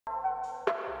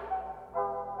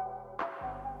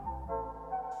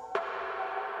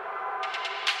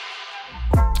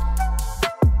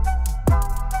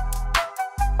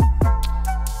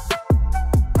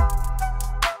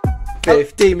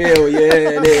50 million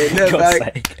in the God's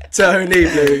bank. sake. Tony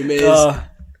Bloom is.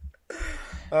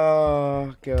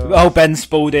 Oh god. Oh, Ben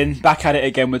Spalding back at it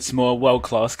again with some more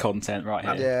world-class content right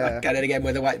here. Yeah. Back at it again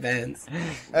with the white vans.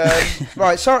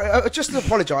 Right, sorry. Just to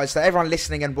apologise to everyone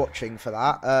listening and watching for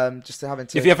that. Just to having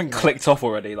to. If you haven't clicked off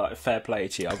already, like fair play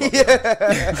to you. I've got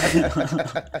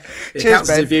It Cheers, counts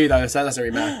as a Ben. view though, so that doesn't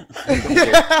really matter.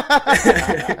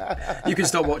 You can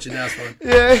stop watching now, it's fine.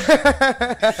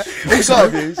 Yeah. Also,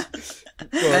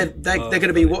 they're going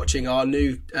to be watching our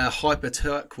new hyper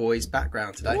turquoise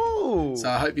background today. Ooh. So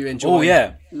I hope you enjoy. Oh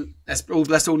yeah,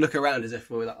 Let's all look around as if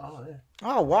we're like, oh yeah.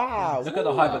 Oh wow. look at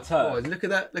the hyper Oh, turk. look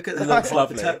at that! Look at It that! looks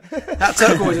lovely. That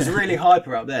turquoise is really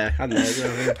hyper up there, hasn't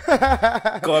it?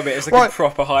 Gotta admit, it's like a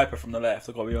proper hyper from the left.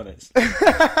 I've got to be honest.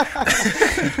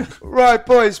 Right,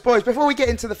 boys. Before we get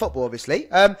into the football, obviously,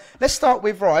 let's start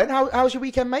with Ryan. How was your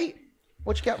weekend, mate?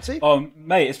 What'd you get up to? Oh,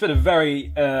 mate, it's been a very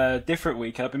different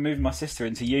weekend. I've been moving my sister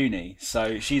into uni,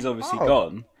 so she's obviously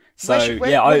gone. So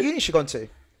what uni she gone to?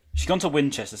 she's gone to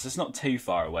Winchester, so it's not too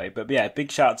far away. But yeah,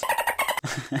 big shout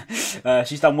out to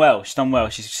she's done well.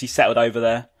 She's settled over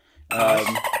there.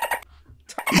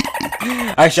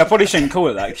 Actually, I probably shouldn't call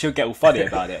her that. 'Cause she'll get all funny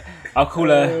about it. I'll call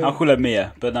her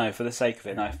Mia. But no, for the sake of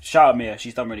it, no. Shout out Mia.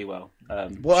 She's done really well. She'll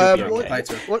be okay.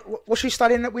 What's she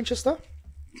studying at Winchester?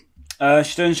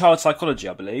 She's doing child psychology,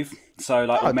 I believe. So,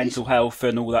 like, with mental health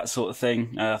and all that sort of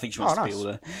thing. I think she wants to be all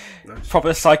the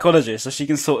proper psychologist, so she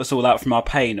can sort us all out from our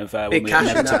pain of when we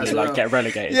inevitably get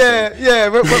relegated. Yeah.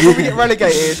 When we get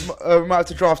relegated, we might have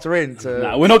to draft her in.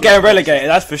 No, we're not getting relegated,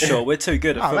 that's for sure. We're too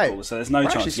good at football, mate. so there's no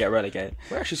chance to get relegated.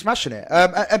 We're actually smashing it.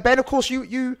 And Ben, of course,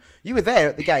 you were there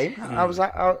at the game. I was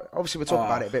like, obviously we'll talk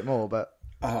about it a bit more, but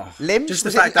limbs. Just the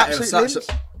fact that it was such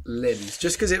limbs,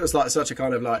 just because it was like such a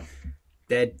kind of like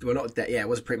dead. Well, not dead. Yeah, it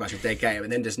was pretty much a dead game,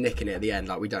 and then just nicking it at the end.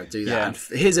 Like we don't do that. Yeah. And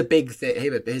here's a big thing.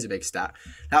 Here's a big stat.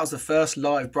 That was the first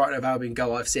live Brighton Hove Albion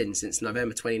goal I've seen since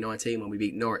November 2019 when we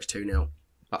beat Norwich 2-0.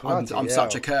 I'm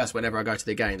such a curse whenever I go to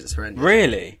the games. It's horrendous.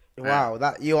 Really? Wow,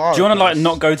 that you are. Do you want to like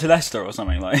not go to Leicester or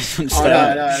something like?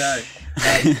 No.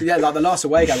 Yeah, like the last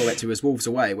away game I went to was Wolves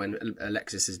away when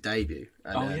Alexis's debut,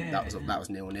 and that was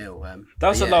 0-0. That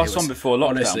was the last one before lockdown,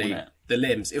 honestly, wasn't it? The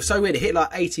limbs. It was so weird. It hit like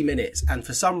 80 minutes, and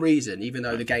for some reason, even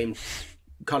though the game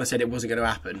kind of said it wasn't going to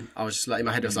happen, I was just like in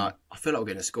my head, I was like, I feel like we're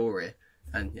going to score here,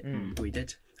 and we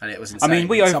did, and it was insane. I mean,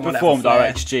 we overperformed our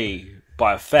XG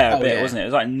by a fair bit, yeah. wasn't it? It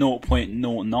was like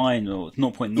 0.09 or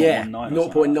 0.019. Yeah, or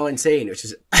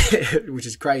 0.19, which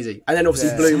is crazy. And then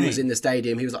obviously Bloom was in the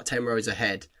stadium. He was like 10 rows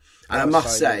ahead. And I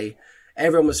must say,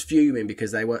 everyone was fuming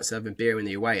because they weren't serving beer in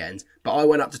the away end. But I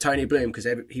went up to Tony Bloom because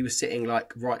he was sitting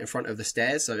like right in front of the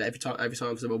stairs. So every time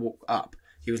someone walked up,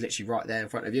 he was literally right there in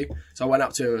front of you. So I went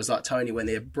up to him and was like, Tony, when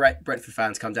the Brentford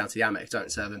fans come down to the Amex,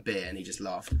 don't serve them beer. And he just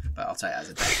laughed. But I'll take it as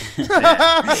a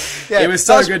day. It was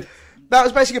so good. That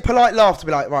was basically a polite laugh to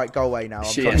be like, right, go away now.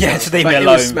 just leave me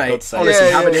alone. Honestly,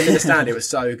 having him in the stand, it was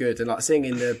so good. And like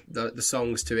singing the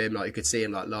songs to him, like you could see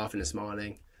him like laughing and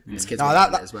smiling. And his kids were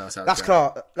loving it as well. So that's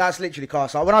class. That's literally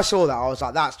class. Like, when I saw that, I was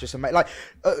like, that's just amazing. Like,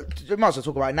 we might as well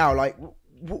talk about it now. Like,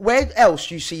 where else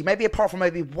do you see, maybe apart from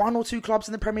maybe one or two clubs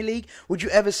in the Premier League, would you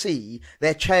ever see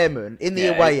their chairman in the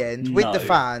away end with the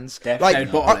fans?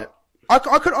 Definitely.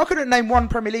 I couldn't name one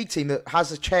Premier League team that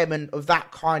has a chairman of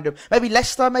that kind of. Maybe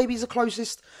Leicester, maybe is the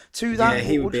closest to that. Yeah,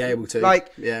 he would be able to.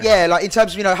 Like, like in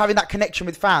terms of having that connection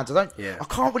with fans. I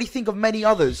can't really think of many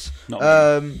others.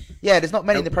 There's not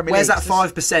many in the Premier League. Where's that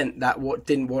 5% that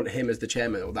didn't want him as the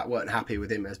chairman or that weren't happy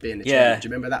with him as being the chairman? Do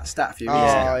you remember that stat a few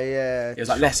weeks ago? Oh yeah, it was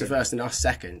like Leicester first and us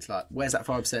second. Like, where's that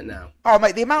 5% now? Oh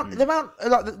mate, the amount,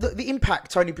 like the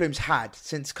impact Tony Bloom's had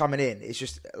since coming in is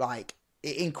just like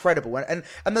incredible, and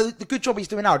the good job he's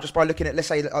doing now, just by looking at, let's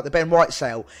say, like the Ben White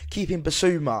sale, keeping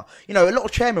Basuma. A lot of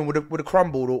chairmen would have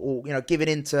crumbled or given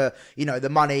into the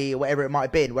money or whatever it might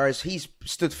have been, whereas he's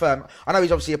stood firm. I know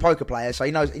he's obviously a poker player, so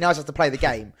he knows how to play the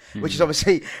game, which is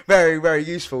obviously very, very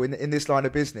useful in this line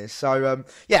of business. So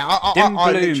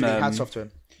I literally hats off to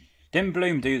him. Didn't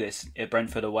Bloom do this at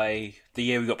Brentford away the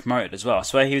year we got promoted as well? I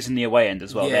swear he was in the away end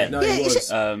as well. Yeah, then. no, he was. It's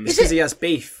because he has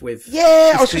beef with.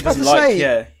 Yeah, I was just about to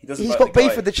say. He's got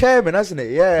beef with the chairman, hasn't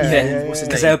he? Yeah.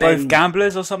 Because they were both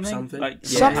gamblers or something. Something like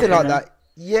that.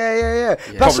 Yeah.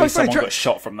 That's Probably so funny. Someone got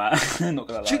shot from that. Not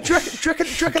gonna lie. Do you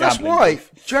reckon that's why? Do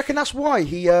you reckon that's why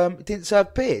he didn't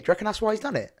serve beer? Do you reckon that's why he's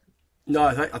done it? No,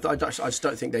 I just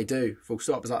don't think they do. Full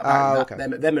stop. It's like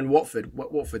them and Watford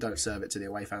don't serve it to the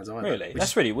away fans either. Really?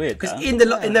 That's really weird. Because in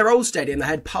their old stadium, they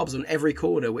had pubs on every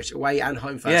corner, which away and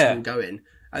home fans will go in.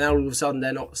 And then all of a sudden,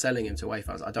 they're not selling him to away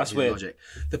fans. I don't see the logic.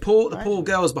 The poor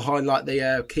girls behind like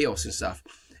the kiosks and stuff.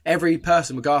 every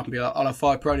person would go up and be like, "I'll have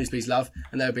 5 Peronis, please, love,"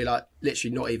 and they'd be like,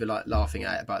 literally not even like laughing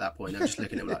at it about that point. They're just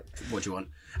looking at him like, "What do you want?"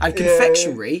 And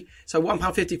confectionery, so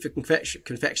 £1.50 for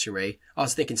confectionery. I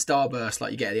was thinking Starburst,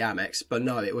 like you get at the Amex, but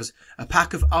no, it was a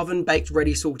pack of oven-baked,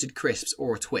 ready-salted crisps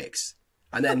or a Twix.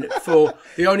 And then for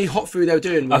the only hot food they were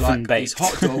doing were like these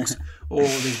hot dogs or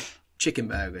these chicken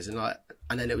burgers, and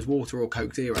then it was water or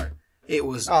Coke Zero. It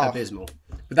was abysmal.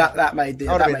 But that made the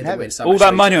win so all much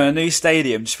that money on a new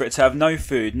stadium just for it to have no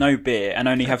food, no beer, and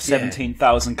only have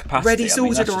 17,000 capacity. Ready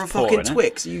salted or a fucking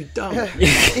Twix? You dumb.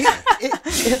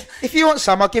 If you want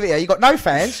some, I'll give it you. You got no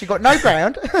fans, you got no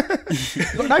ground,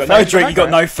 you got no drink, you got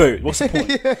no food. What's the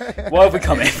point? What have we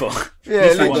come here for?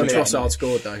 Yeah, Trossard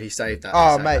scored though. He saved that.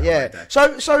 Oh mate, yeah.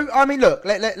 So I mean, look,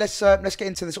 let's get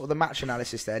into the sort of the match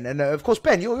analysis then, and of course,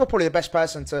 Ben, you're probably the best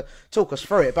person to talk us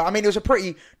through it. But I mean, it was a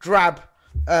pretty drab.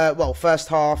 First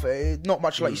half, not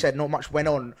much, like you said, not much went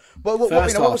on. What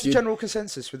was the general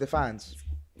consensus with the fans?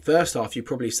 First half, you'd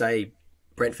probably say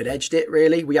Brentford edged it,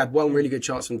 really. We had one really good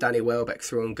chance from Danny Welbeck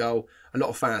through on goal. A lot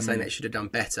of fans saying they should have done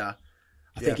better.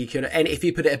 I think he could have, and if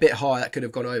he put it a bit higher, that could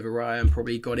have gone over Ryan,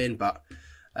 probably got in, but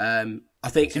I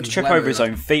think... He tripped over his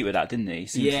own feet with that, didn't he?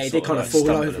 He did kind of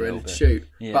fall over and shoot.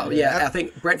 Yeah. But I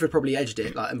think Brentford probably edged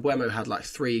it, and Mbeumo had like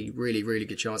 3 really, really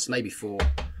good chances, maybe 4.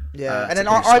 Yeah, and then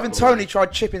Ivan Toney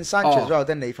tried chipping Sanchez as well,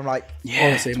 didn't he? From like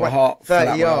honestly, my heart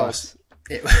 30 yards.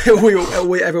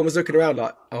 Everyone was looking around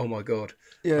like, oh my god.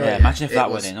 Yeah, imagine if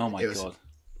that went in. Oh my god.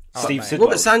 Steve Sidwell.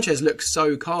 But Sanchez looked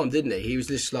so calm, didn't he? He was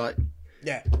just like,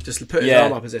 just put his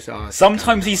arm up as if.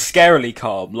 Sometimes he's scarily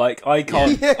calm. Like I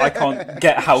can't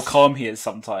get how calm he is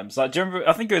sometimes. Like, do you remember?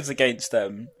 I think it was against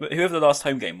whoever the last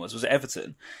home game was. Was it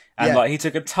Everton? And like he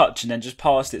took a touch and then just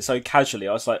passed it so casually.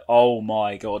 I was like, oh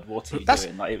my god, what are you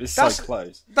doing? Like it was so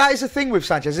close. That is the thing with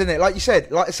Sanchez, isn't it? Like you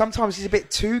said, like sometimes he's a bit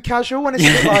too casual, and it's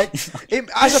a bit like,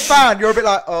 as a fan, you're a bit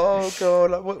like, oh god.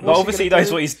 Like, obviously he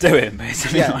knows what he's doing, but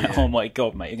it's like, oh my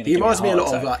god, mate, you're gonna. He reminds me a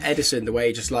lot of like Edison, the way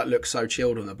he just like looks so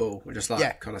chilled on the ball, and just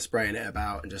like kind of spraying it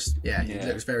about, and just he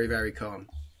looks very, very calm.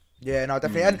 Yeah, no,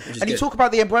 definitely. And you talk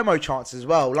about the Mbeumo chances as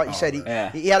well. Like you said,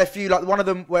 he had a few, like one of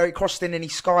them where he crossed in and he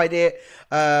skied it.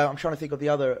 I'm trying to think of the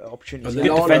other opportunities. Good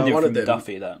defending from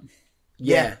Duffy, that.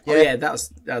 Yeah. That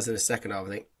was in the second half, I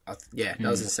think. That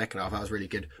was in the second half. That was really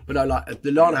good. But no, like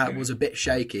the Lana was a bit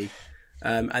shaky.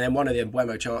 And then one of the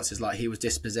Mbeumo chances, like he was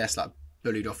dispossessed, like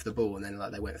bullied off the ball, and then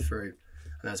like they went through.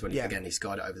 And that's when he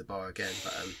skied it over the bar again.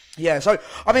 But, so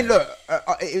I mean, look,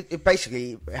 it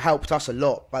basically helped us a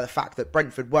lot by the fact that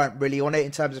Brentford weren't really on it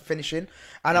in terms of finishing.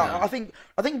 And I think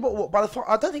I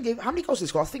don't think how many goals did he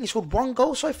score? I think he scored 1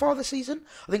 goal so far this season.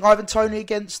 I think Ivan Toney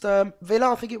against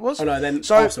Villa, I think it was. Oh no, then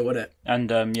Arsenal, wasn't it?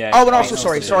 And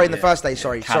Arsenal. Sorry, in the first day.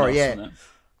 Sorry,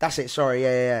 That's it. Sorry,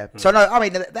 yeah. So no, I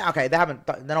mean,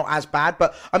 they're not as bad,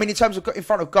 but I mean, in terms of in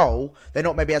front of goal, they're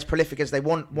not maybe as prolific as they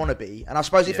want to be. And I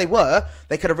suppose if they were,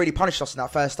 they could have really punished us in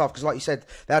that first half because, like you said,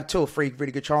 they had 2 or 3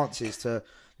 really good chances to,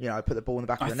 put the ball in the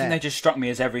back of the net. I think they just struck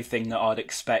me as everything that I'd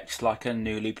expect like a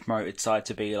newly promoted side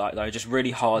to be like. They're just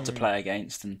really hard to play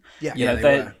against, and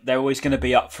they're always going to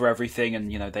be up for everything,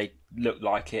 and they look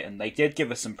like it, and they did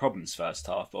give us some problems first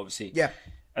half, but obviously. Yeah.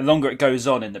 The longer it goes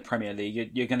on in the Premier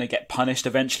League, you're going to get punished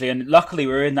eventually. And luckily,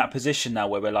 we're in that position now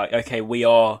where we're like, okay, we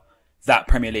are that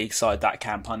Premier League side that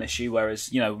can punish you. Whereas,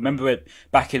 remember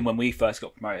back in when we first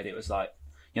got promoted, it was like,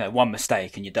 one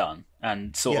mistake and you're done.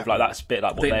 And sort of like that's a bit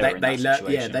like what they were in that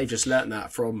situation. Yeah, they just learnt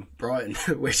that from Brighton,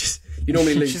 which is, you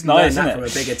normally learn that from a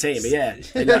bigger team.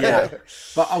 But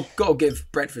But I've got to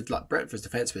give Brentford's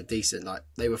defence were decent. Like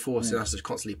they were forcing us to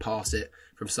constantly pass it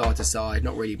from side to side,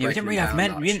 not really breaking we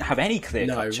didn't have any clear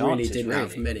cut chances. No, really didn't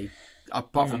have many.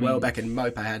 Apart from Welbeck and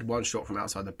Mope had one shot from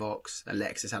outside the box.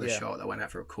 Alexis had a shot that went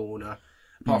out for a corner.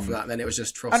 Apart from that, then it was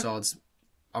just Trossard's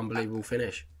unbelievable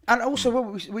finish. And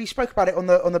also, we spoke about it on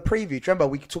the preview. Do you remember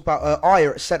we talked about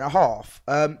Ayer at centre half?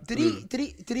 Did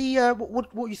he?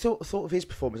 What you thought of his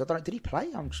performance? I don't know. Did he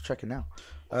play? I'm just checking now.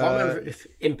 I can't remember if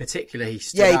in particular he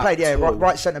stood he played. Yeah,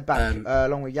 right centre back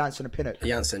along with Janssen and Pinnock.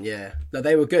 Janssen, yeah. No,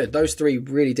 they were good. Those 3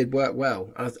 really did work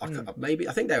well. I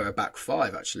think they were a back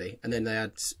 5 actually, and then they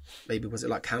had was it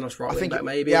like Canos right wing back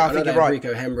maybe? Yeah, I think you're right.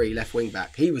 Rico Henry left wing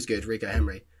back. He was good, Rico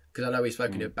Henry. Because I know we've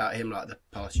spoken about him like the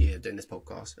past year doing this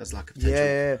podcast as like a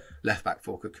potential left back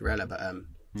for Cucurella. But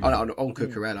on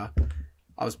Cucurella,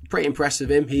 I was pretty impressed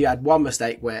with him. He had one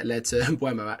mistake where it led to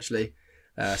Mbeumo actually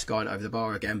skying over the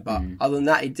bar again. But other than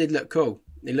that, he did look cool.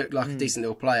 He looked like a decent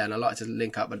little player, and I like to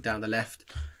link up and down the left.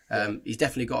 He's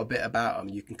definitely got a bit about him.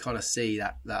 You can kind of see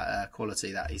that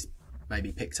quality that he's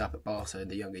maybe picked up at Barca in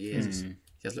the younger years. He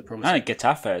does look promising. And at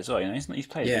Getafe as well, he's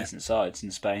played decent sides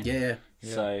in Spain. Yeah.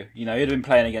 So, he'd have been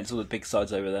playing against all the big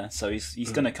sides over there. So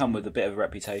he's going to come with a bit of a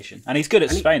reputation. And he's good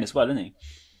at Spain as well, isn't he?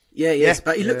 Yeah, he is.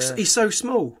 But he's so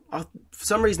small. For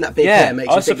some reason, that big hair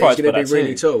makes you think he's going to be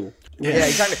really tall. Yeah,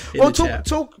 exactly. Well,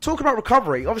 talk about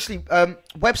recovery. Obviously,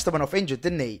 Webster went off injured,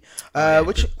 didn't he?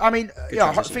 Which, I mean,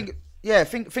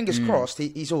 fingers crossed,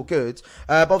 he's all good.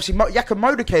 But obviously, Jakob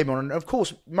Moda came on, and of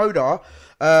course, Moda,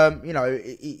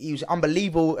 he was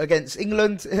unbelievable against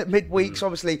England midweek. So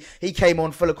obviously, he came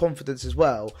on full of confidence as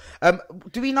well.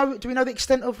 Do we know the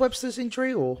extent of Webster's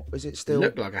injury, or is it still? It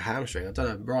looked like a hamstring. I don't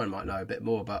know. Brian might know a bit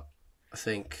more, but I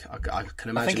think I can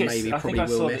imagine maybe probably will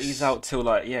miss. I saw that he's out till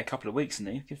a couple of weeks,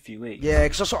 isn't he? A few weeks. Yeah,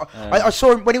 because I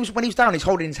saw him when he was down. He's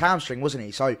holding his hamstring, wasn't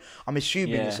he? So I'm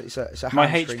assuming it's a hamstring. My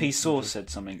HP source said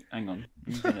something. Hang on.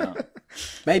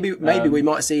 maybe we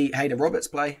might see Hayden Roberts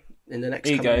play in the next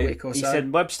couple of weeks or so. He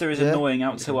said Webster is annoying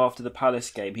out till after the Palace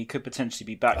game. He could potentially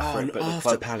be back for it, but the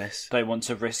club don't want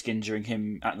to risk injuring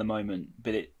him at the moment.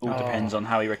 But it all depends on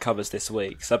how he recovers this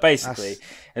week. So basically,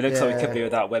 it looks like we could be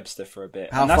without Webster for a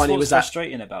bit. And that's what's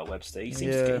frustrating about Webster. He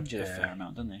seems to get injured a fair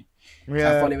amount, doesn't he?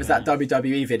 Yeah. How funny was that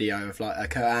WWE video of like a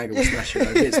Kurt Angle smashing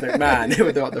Vince McMahon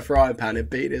with the frying pan and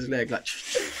beating his leg like.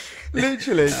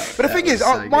 Literally. But the thing is,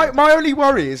 my only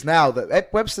worry is now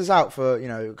that Webster's out for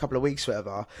a couple of weeks,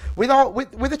 whatever. With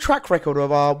the track record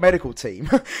of our medical team,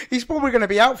 he's probably going to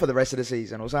be out for the rest of the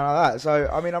season or something like that. So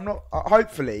I mean, I'm not.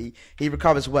 Hopefully, he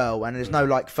recovers well and there's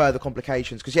no further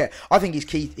complications. Because I think he's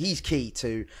key. He's key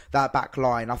to that back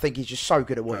line. I think he's just so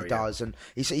good at what he does, and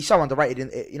he's so underrated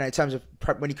in terms of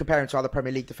when you compare him to other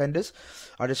Premier League defenders.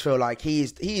 I just feel like he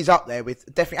is up there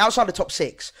with definitely outside the top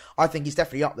 6. I think he's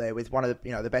definitely up there with one of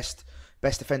the the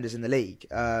best defenders in the league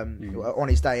on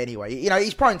his day anyway.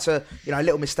 He's prone to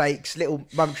little mistakes, little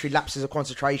momentary lapses of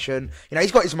concentration.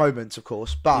 He's got his moments, of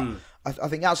course, but I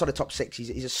think outside the top 6,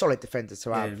 he's a solid defender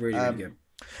to have. Yeah, really good.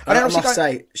 And I must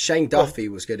say, Shane Duffy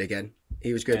was good again.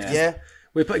 He was good. Yeah.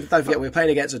 Don't forget, we were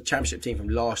playing against a championship team from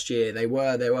last year. They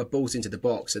were balls into the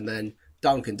box, and then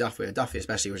Duffy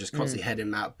especially, was just constantly heading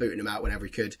him out, booting him out whenever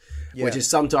he could. Yeah. Which is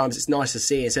sometimes it's nice to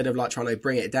see, instead of trying to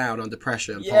bring it down under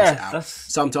pressure and pass it out.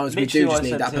 Sometimes we do just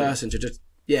need that person to just.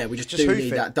 Yeah, we just do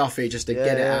need that Duffy just to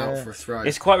get it out for a throw.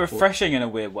 It's quite refreshing in a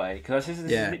weird way, because this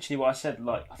is literally what I said.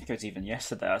 I think it was even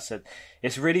yesterday. I said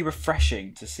it's really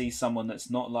refreshing to see someone that's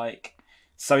not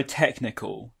so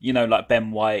technical, like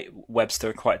Ben White, Webster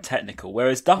are quite technical,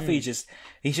 whereas Duffy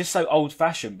he's just so old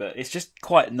fashioned, but it's just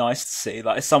quite nice to see.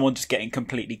 Someone just getting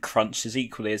completely crunched is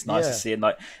equally as nice to see in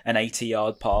an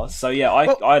 80-yard pass. So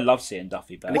I love seeing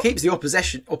Duffy back. And it keeps the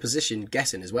opposition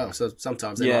guessing as well. So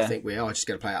sometimes they might think we are just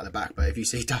going to play out the back, but if you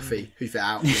see Duffy hoof it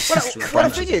out, well,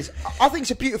 the thing is, I think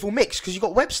it's a beautiful mix, because you've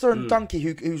got Webster and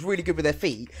Dunkey who's really good with their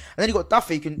feet, and then you've got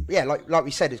Duffy who can, like we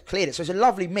said, has cleared it. So it's a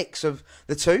lovely mix of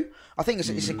the two. I think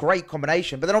it's a great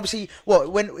combination. But then obviously,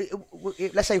 when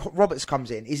let's say Roberts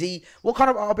comes in, is he what kind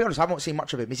of? I'll be honest, I haven't seen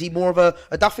much of him. Is he more of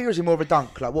a Duffy or is he more of a Dunk?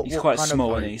 He's quite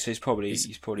small, isn't he? So he's probably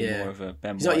more of a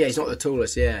Ben White. He's not the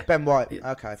tallest. Yeah, Ben White.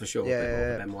 Okay, for sure.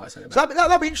 Yeah. Ben White. So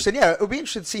that'll be interesting. Yeah, it'll be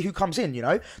interesting to see who comes in.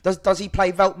 Does he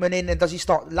play Veltman in, and does he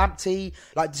start Lamptey?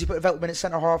 Does he put Veltman at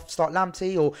centre half, start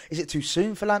Lamptey, or is it too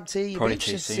soon for Lamptey? Probably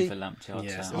too soon for Lamptey.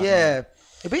 I'd say. Yeah.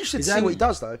 It'd be interesting to see what he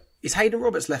does, though. Is Hayden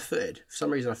Roberts left-footed? For some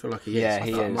reason, I feel like he is. Yeah,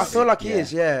 he is. I feel like he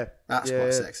is. Yeah, that's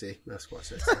quite sexy.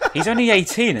 He's only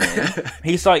 18, isn't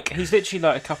he? He's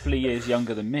literally a couple of years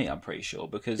younger than me. I'm pretty sure,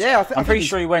 because I'm pretty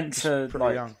sure he went to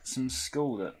some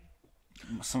school that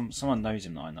someone knows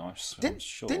him. I know. I'm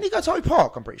sure. Didn't he go to Oak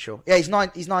Park? I'm pretty sure. Yeah, he's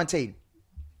 19.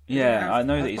 Yeah, I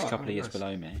know that he's a couple of years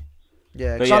below me.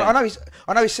 Yeah, because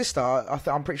I know his sister.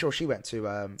 I'm pretty sure she went to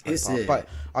Oak Park, but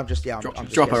I'm just I'm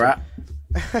just drop her at.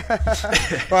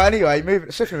 Right, anyway,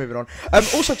 swiftly moving on.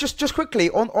 Also, just quickly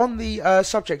on the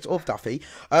subject of Duffy,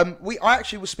 I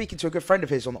actually was speaking to a good friend of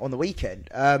his on the weekend,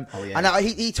 and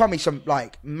he told me some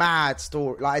mad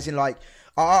story, as in I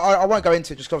won't go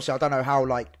into it, just 'cause obviously I don't know how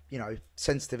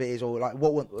sensitive it is, or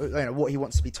what he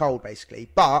wants to be told, basically.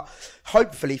 But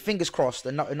hopefully, fingers crossed,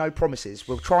 and no promises.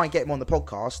 We'll try and get him on the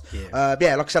podcast.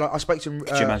 Yeah, like I said, I spoke to him.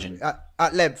 Could you imagine?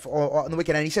 At length on the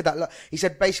weekend, and he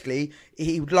said basically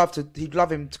he'd love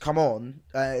him to come on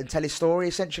and tell his story,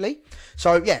 essentially.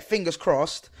 So yeah, fingers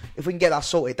crossed. If we can get that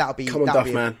sorted, that'll be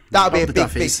man. That'll be a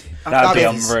big. That'd be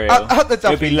unreal.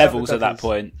 There'll be levels at that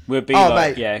point. We'll be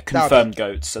confirmed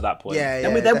goats at that point. Yeah,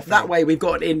 and with that way, we've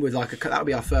got in with that'll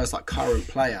be our first current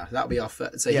player. That'll be our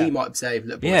first. So he might say,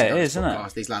 "Look, boys, it is, isn't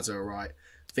it? These lads are all right."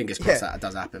 fingers crossed that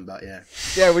does happen, but yeah.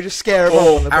 Yeah, we just scare him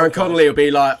off. Or Aaron Connolly will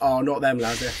be like, "Oh, not them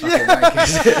lads, they're fucking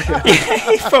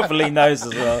wankers." He probably knows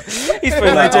as well. He's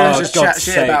probably like, just chat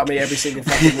shit about me every single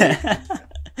fucking week.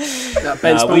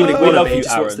 Ben Spalding we love you, just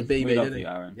Aaron. wants to be we me, love you,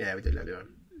 Aaron. Yeah, we do love you, Aaron.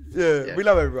 Yeah, we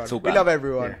love everyone. We love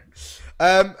everyone.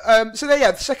 Yeah. So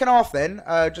the second half then,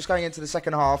 just going into the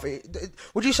second half,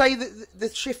 would you say that the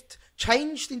shift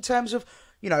changed in terms of,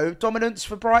 dominance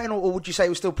for Brighton, or would you say it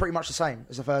was still pretty much the same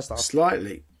as the first half?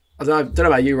 Slightly. I don't know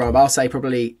about you, Ryan, but I'll say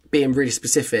probably being really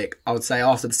specific, I would say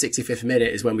after the 65th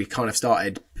minute is when we kind of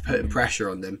started putting pressure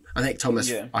on them. I think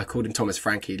I called him Thomas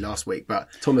Frankie last week, but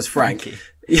Thomas Frank.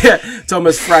 Yeah,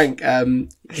 Thomas Frank,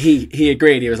 he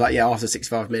agreed. He was like, after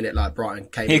 65 minute, like Brighton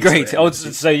came. He agreed.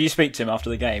 So you speak to him after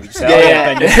the game. You say,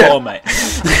 Ben, you're poor, mate.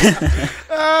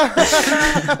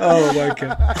 Oh my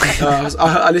god!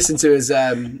 I listened to his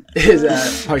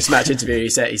post-match interview. He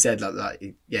said like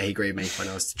he agreed with me when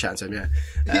I was chatting to him.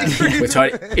 Yeah, with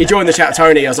Tony. He joined the chat.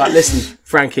 Tony, I was like, listen,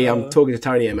 Frankie, I'm talking to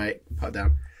Tony here, mate. Put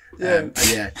down. He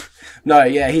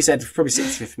said probably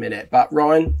 65th minute. But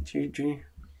Ryan, do you?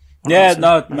 Yeah,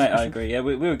 no, mate, I agree. Yeah,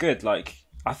 we were good. Like,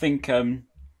 I think, a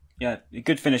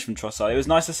good finish from Trossard. It was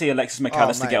nice to see Alexis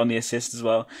McAllister get on the assist as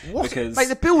well. Because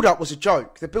the build-up was a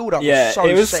joke. The build-up was so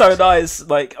it was sexy. so nice.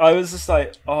 Like, I was just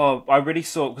like, I really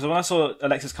saw, because when I saw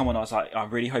Alexis come on, I was like, I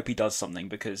really hope he does something,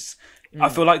 because I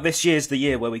feel like this year's the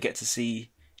year where we get to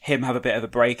see him have a bit of a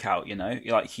breakout,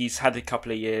 Like, he's had a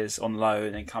couple of years on loan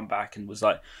and then come back and was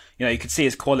like, you could see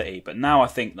his quality. But now I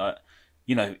think that,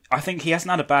 I think he hasn't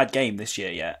had a bad game this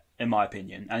year yet, in my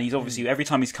opinion. And he's obviously, every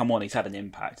time he's come on, he's had an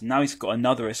impact. And now he's got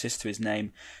another assist to his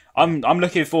name. I'm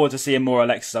looking forward to seeing more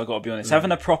Alexis, I've got to be honest.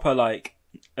 Having a proper, like,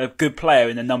 a good player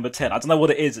in the number 10. I don't know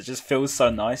what it is. It just feels so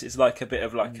nice. It's like a bit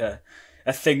of like a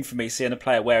thing for me, seeing a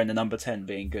player wearing the number 10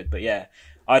 being good. But yeah,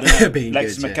 I don't know.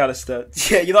 Alexis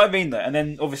McAllister. Yeah, you know what I mean, though? And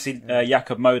then obviously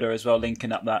Jakob Moder as well,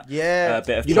 linking up that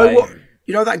bit of play. You know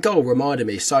what? That goal reminded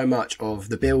me so much of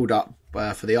the build-up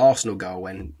for the Arsenal goal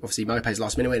when obviously Mopé's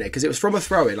last minute winner, because it was from a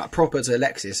throw-in, like proper to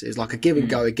Alexis. It was like a give and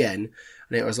go again,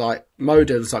 and it was like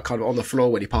Moder was like kind of on the floor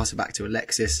when he passed it back to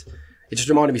Alexis. It just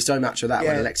reminded me so much of that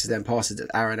when Alexis then passed it to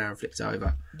Aaron flipped it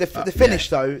over. The finish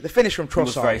though, the finish from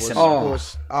Trossard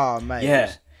was mate.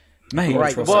 Yeah, mate.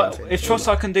 Well, if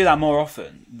Trossard can do that more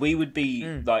often, we would be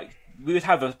we would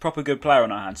have a proper good player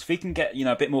on our hands. If he can get,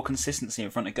 a bit more consistency in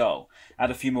front of goal,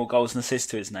 add a few more goals and assists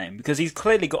to his name, because he's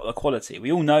clearly got the quality.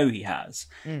 We all know he has.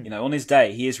 On his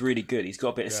day, he is really good. He's got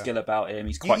a bit of skill about him.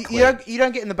 He's quite quick. You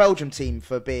don't get in the Belgium team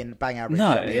for being bang average.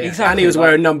 No, exactly. And he was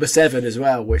wearing number 7 as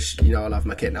well, which, I love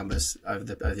my kit numbers over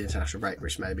the international break,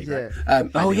 which may be great.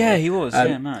 He was.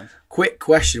 Man. Quick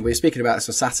question. We were speaking about this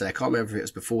on Saturday. I can't remember if it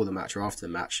was before the match or after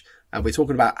the match. And we're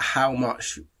talking about how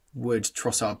much would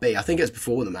Trossard be. I think it was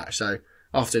before the match, so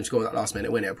after him scoring that last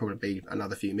minute win, it'll probably be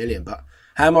another few million. But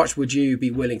how much would you be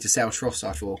willing to sell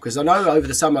Trossard for? Because I know over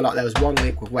the summer, there was one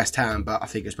link with West Ham, but I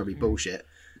think it's probably bullshit.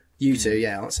 You two,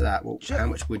 answer that. Well, how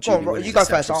much would you be willing you go to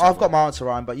sell first. Trossard I've got my answer,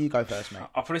 Ryan, but you go first, mate.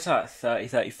 I'll probably say like 30,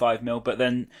 35 mil, but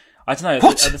then, I don't know,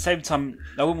 at the same time,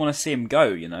 I wouldn't want to see him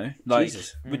go,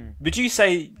 Jesus. Would you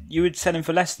say you would sell him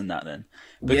for less than that then?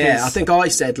 Because I think I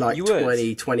said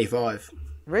 20, 25.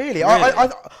 Really? I'm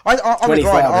with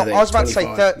Ryan. I was about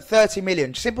 25. To say 30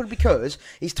 million, simply because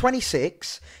he's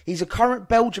 26, he's a current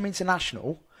Belgium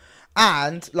international,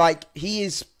 and he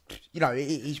is,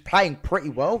 he's playing pretty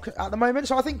well at the moment.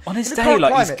 So I think on his day,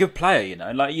 he's a good player. You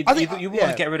want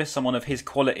to get rid of someone of his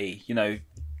quality,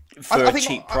 for a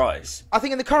cheap price. I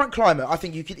think in the current climate, I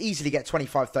think you could easily get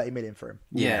 25, 30 million for him.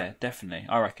 Yeah, definitely.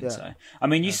 I reckon so. I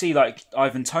mean, you see,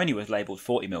 Ivan Toney was labelled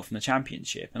 40 mil from the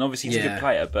Championship, and obviously he's a good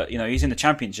player, but, he's in the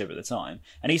Championship at the time,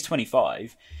 and he's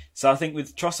 25. So I think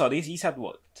with Trossard, he's had,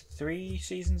 3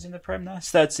 seasons in the Prem now?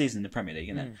 It's 3rd season in the Premier League,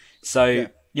 isn't it? So,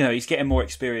 he's getting more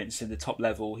experience in the top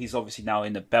level. He's obviously now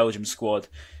in the Belgium squad.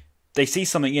 They see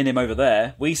something in him over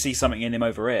there. We see something in him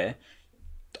over here.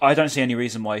 I don't see any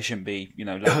reason why he shouldn't be,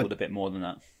 labelled a bit more than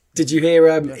that. Did you hear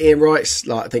Ian Wright's,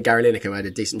 I think Gary Lineker made a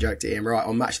decent joke to Ian Wright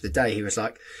on Match of the Day. He was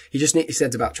like, he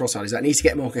said about Trossard, he's like, needs to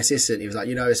get more consistent. He was like,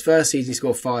 his first season he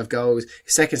scored 5 goals,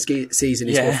 his second season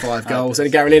he scored 5 goals,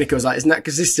 and Gary Lineker was like, isn't that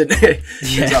consistent?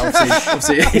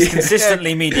 Obviously, he's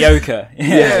consistently mediocre.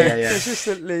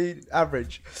 Consistently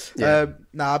average. I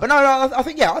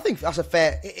think that's a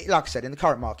fair, like I said, in the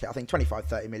current market, I think 25,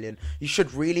 30 million, you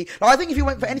should really, I think if you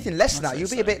went for anything less than that, you'd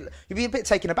be a bit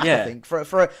taken aback, I think,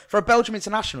 for a Belgium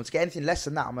international to get anything less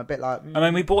than that, I'm a bit like... I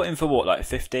mean, we bought him for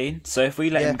 15? So if we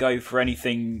let him go for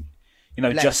anything,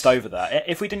 just over that.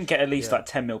 If we didn't get at least like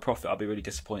 10 mil profit, I'd be really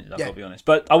disappointed. I've got to be honest.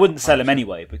 But I wouldn't sell him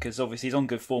anyway because obviously he's on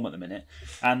good form at the minute,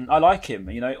 and I like him.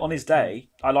 On his day,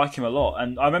 I like him a lot.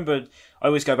 And I remember I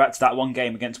always go back to that one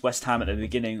game against West Ham at the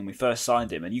beginning when we first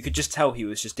signed him, and you could just tell he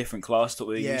was just different class to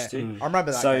what we were used to. I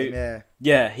remember that game.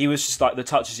 Yeah, he was just like the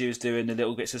touches he was doing, the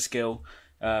little bits of skill.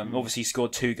 Obviously, he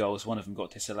scored 2 goals. One of them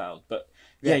got disallowed, but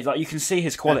like you can see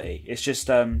his quality. It's just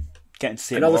getting to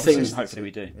see him more often, and hopefully we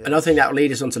do. Another thing that will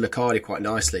lead us on to Locadia quite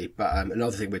nicely, but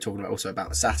another thing we're talking about also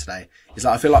about Saturday is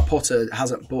I feel like Potter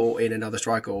hasn't brought in another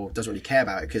striker or doesn't really care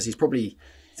about it because he's probably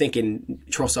thinking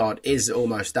Trossard is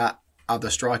almost that other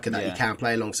striker that he can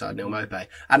play alongside Neil Maupay.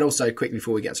 And also, quick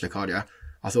before we get to Locadia,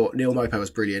 I thought Neil Maupay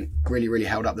was brilliant, really, really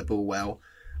held up the ball well.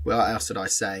 What else did I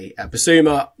say?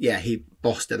 Basuma, he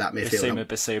bossed at that midfield.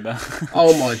 Basuma.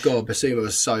 Oh my God, Basuma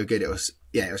was so good. It was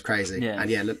crazy. Yeah. And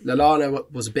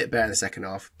Lallana was a bit better in the second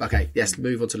half. Okay, let's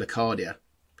move on to Locadia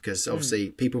because obviously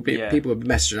people have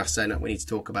messaged us saying that we need to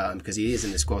talk about him because he is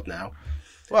in the squad now.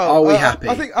 Well, are we happy?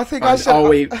 I think I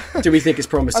said. Do we think it's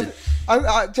promising? Do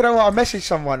you know what? I messaged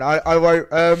someone. I wrote,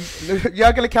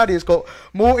 Jurgen Locadia has got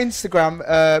more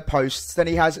Instagram posts than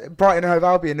he has Brighton Hove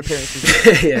Albion appearances.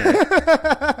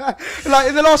 Like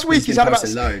in the last week, he's had about.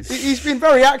 He's been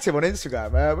very active on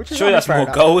Instagram, which is sure that's more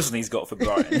goals than he's got for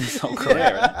Brighton his whole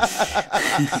career.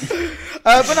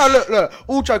 But no, look.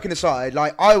 All joking aside,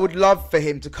 like I would love for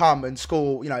him to come and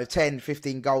score, 10,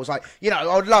 15 goals. Like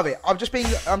I would love it. I'm just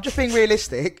being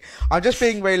realistic. I'm just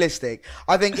being realistic.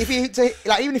 I think if he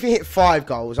even if he hit 5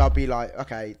 goals, I'd be like,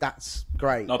 okay, that's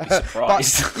great. I'd be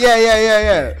surprised. But,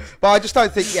 yeah. But I just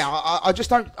don't think. I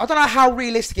don't know how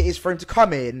realistic it is for him to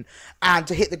come in and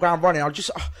to hit the ground running.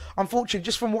 Unfortunately,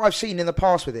 just from what I've seen in the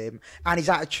past with him and his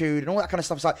attitude and all that kind of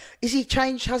stuff, it's like, is he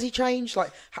changed? Has he changed?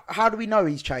 Like, how do we know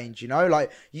he's changed?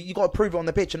 Like you got to prove it on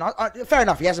the pitch. And fair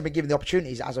enough, he hasn't been given the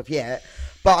opportunities as of yet.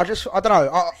 But I don't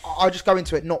know. I just go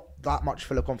into it not that much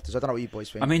full of confidence. I don't know what you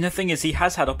boys think. I mean, the thing is, he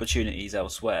has had opportunities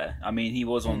elsewhere. I mean, he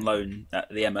was on loan at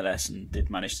the MLS and did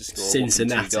manage to score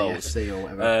Cincinnati 2 goals. FC or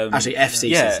whatever. Actually,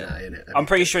 FC Cincinnati, isn't it? I'm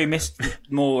pretty sure he missed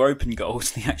more open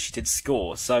goals than he actually did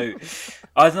score. So,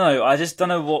 I don't know. I just don't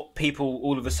know what people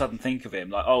all of a sudden think of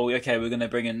him. Like, oh, okay, we're going to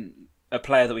bring in a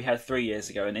player that we had 3 years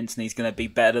ago, and instantly he's going to be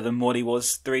better than what he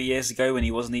was 3 years ago when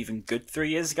he wasn't even good 3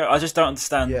 years ago. I just don't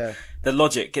understand the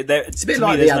logic. It's a bit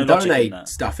like the Andone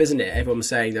stuff, isn't it? Everyone was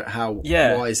saying that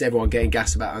why is everyone getting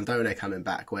gassed about Andone coming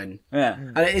back when... Yeah.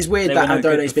 And it is weird that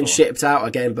Andone's been shipped out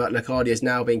again, but Locadia's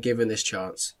now been given this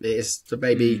chance. It is so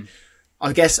maybe...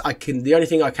 I guess the only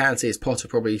thing I can see is Potter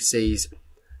probably sees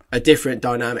a different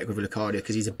dynamic with Locadia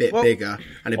because he's a bit bigger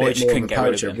and a bit more of a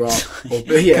poacher.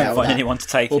 Can't find anyone to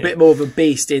take or a bit more of a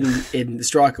beast in the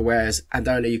striker, whereas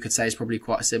Andone, you could say, is probably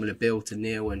quite a similar build to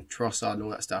Neil and Trossard and all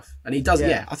that stuff. And he does,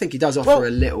 I think he does offer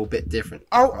a little bit different.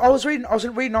 I was reading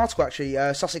an article actually,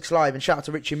 Sussex Live, and shout out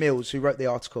to Richie Mills who wrote the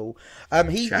article.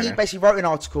 He basically wrote an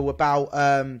article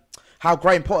about how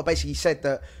Graham Potter basically said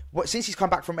that since he's come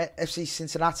back from FC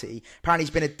Cincinnati, apparently he's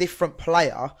been a different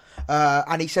player.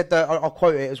 And he said that, I'll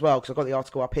quote it as well, because I've got the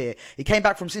article up here. He came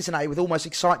back from Cincinnati with almost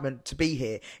excitement to be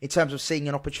here in terms of seeing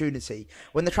an opportunity.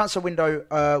 When the transfer window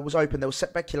was open, there were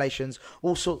speculations,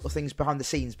 all sorts of things behind the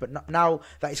scenes. But now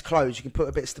that it's closed, you can put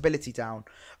a bit of stability down.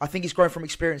 I think he's grown from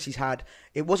experience he's had.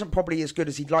 It wasn't probably as good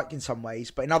as he'd liked in some ways,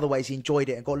 but in other ways he enjoyed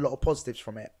it and got a lot of positives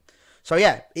from it. So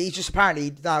he's just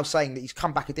apparently now saying that he's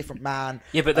come back a different man.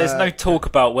 Yeah, but there's no talk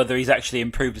about whether he's actually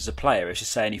improved as a player. It's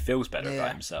just saying he feels better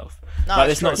about himself. No,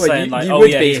 like, it's not saying like, you would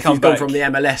be he's come back from the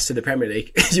MLS to the Premier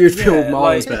League. You would feel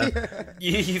miles better.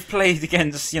 You've played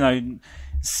against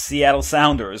Seattle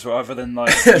Sounders rather than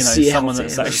someone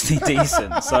that's actually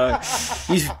decent. So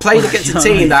you've played against a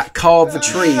team that carve the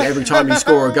tree every time you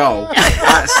score a goal.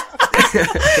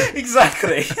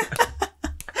 Exactly.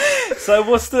 So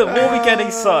what are we getting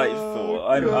excited for?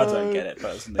 I don't get it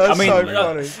personally. That's so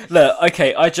funny. Look,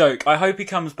 okay, I joke. I hope he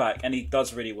comes back and he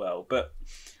does really well, but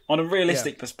on a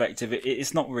realistic perspective,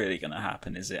 it's not really going to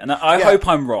happen, is it? And I hope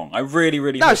I'm wrong. I really,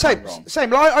 really hope I'm wrong. Same.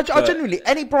 Like, I genuinely,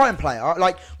 any Brighton player,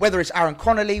 like whether it's Aaron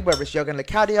Connolly, whether it's Jurgen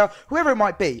Locadia, whoever it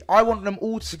might be, I want them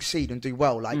all to succeed and do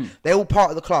well. Like they're all part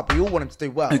of the club. We all want them to do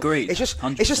well. Agreed. It's just,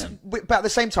 but at the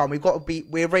same time,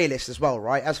 we're realists as well,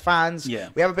 right? As fans,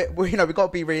 we have a bit, we've got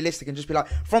to be realistic and just be like,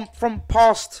 from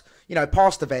past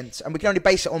past events, and we can only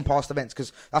base it on past events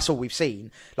because that's all we've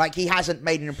seen. Like, he hasn't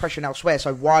made an impression elsewhere,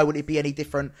 so why would it be any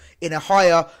different in a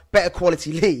higher, better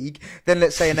quality league than,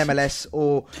 let's say, an MLS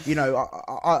or,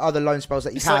 other loan spells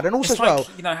that he's had? And also, as well,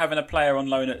 having a player on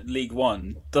loan at League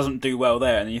One doesn't do well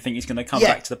there, and you think he's going to come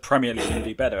back to the Premier League and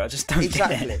do better. I just don't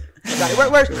get it. Exactly.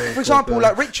 Whereas, for example,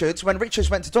 like Richards, when Richards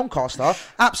went to Doncaster,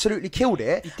 absolutely killed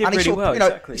it. He did really well.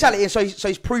 Exactly. And so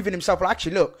he's proven himself. Well,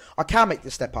 actually, look, I can make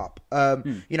the step up. All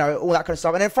that kind of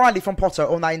stuff. And then finally, from Potter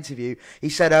on that interview, he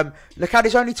said,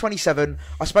 "Locadia's only 27.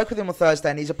 I spoke with him on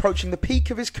Thursday, and he's approaching the peak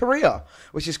of his career,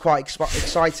 which is quite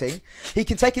exciting. He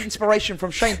can take inspiration from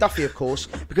Shane Duffy, of course,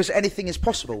 because anything is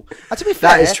possible." And to be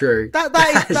fair, that is true.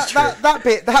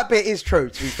 That bit is true.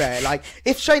 To be fair, like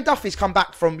if Shane Duffy's come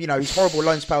back from his horrible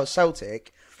loan spell at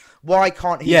Celtic, why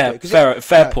can't he? Yeah,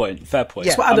 fair point. Fair point.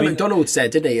 That's what Adam McDonald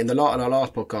said, didn't he? In our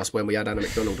last podcast when we had Adam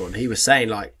McDonald on, he was saying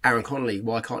like Aaron Connolly,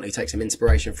 why can't he take some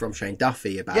inspiration from Shane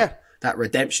Duffy about that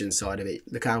redemption side of it?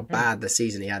 Look how bad the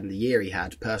season he had and the year he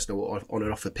had, personal on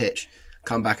and off the pitch,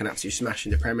 come back and absolutely smash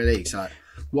in the Premier League. So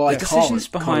why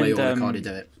can't Connolly or Locadia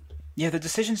do it? Yeah, the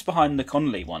decisions behind the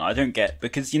Connolly one I don't get,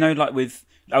 because like with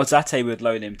Alzate would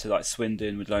loan him to like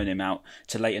Swindon, would loan him out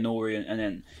to Leyton Orient, and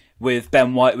then with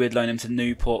Ben White we'd loan him to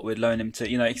Newport, we'd loan him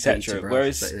to etc.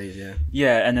 Whereas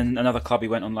and then another club he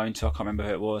went on loan to, I can't remember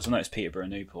who it was. I know it's Peterborough,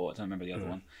 Newport. I don't remember the other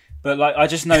one. But like, I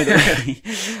just know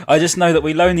that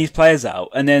we loan these players out,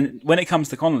 and then when it comes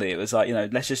to Connolly, it was like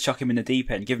let's just chuck him in the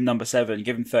deep end, give him number 7,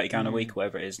 give him £30 a week,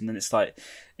 whatever it is, and then it's like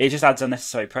it just adds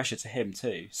unnecessary pressure to him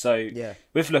too. So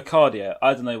with Locadia,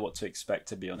 I don't know what to expect,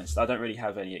 to be honest. I don't really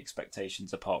have any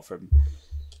expectations apart from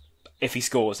if he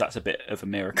scores, that's a bit of a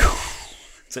miracle.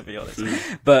 To be honest,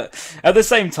 but at the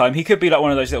same time, he could be like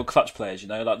one of those little clutch players,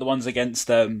 like the ones against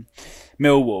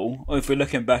Millwall. Or if we're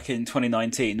looking back in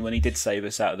 2019 when he did save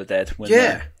us out of the dead, when,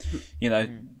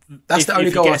 that's the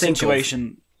only goal I think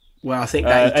situation. Well, I think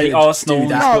that he could Arsenal, do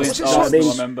that. Arsenal,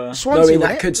 I remember. Swansea,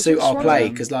 that could suit our play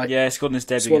because, like, he scored in his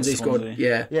debut. Swansea scored,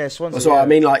 Swansea. So I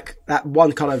mean, like that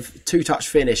one kind of 2-touch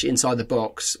finish inside the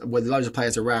box with loads of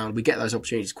players around. We get those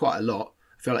opportunities quite a lot.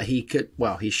 I feel like he could.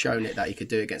 Well, he's shown it that he could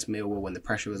do it against Millwall when the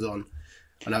pressure was on.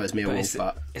 I know it's Millwall,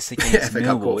 but it's against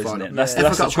Millwall, isn't it? That's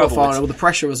the trouble. Final, the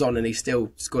pressure was on, and he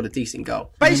still scored a decent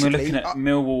goal. Basically, we're looking at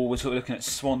Millwall. We're looking at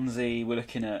Swansea. We're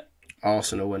looking at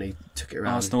Arsenal when he took it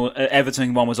around. Arsenal,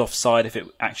 Everton one was offside if it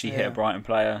actually hit a Brighton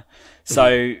player.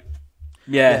 So,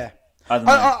 I don't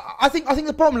know. I think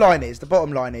the bottom line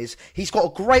is he's got a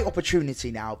great opportunity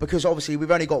now because obviously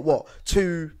we've only got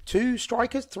two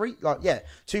strikers, 3,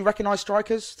 two recognised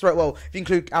strikers. 3, well, if you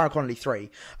include Aaron Connolly, 3.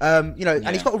 And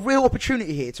he's got a real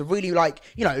opportunity here to really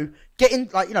get in,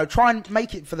 try and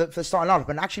make it for the starting lineup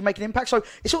and actually make an impact. So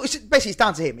it's basically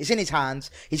down to him. It's in his hands.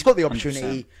 He's got the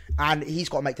opportunity 100%. And he's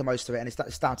got to make the most of it. And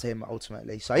it's down to him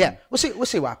ultimately. So we'll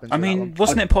see what happens. I mean,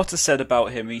 wasn't it Potter said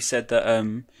about him? He said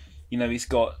that he's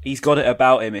got it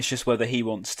about him. It's just whether he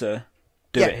wants to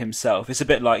do it himself. It's a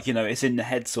bit like, it's in the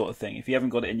head sort of thing. If you haven't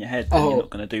got it in your head, then you're not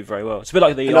going to do very well. It's a bit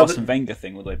like the Arsene Wenger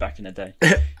thing all the way back in the day.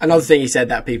 Another thing he said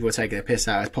that people were taking a piss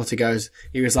out as Potter goes,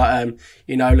 he was like,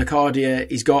 Locadia,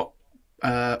 he's got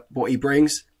what he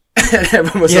brings. And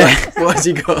everyone was like, what has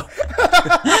he got?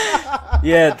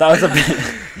 That was a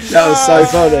bit... That was so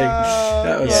funny.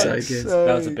 That was so good.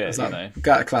 That was a bit,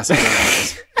 got a classic.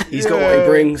 He's got what he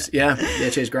brings. Yeah,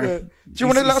 cheers, Graham. Do you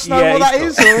want to let us know what that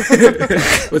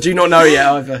is? Well, do you not know yet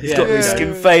either? He's got his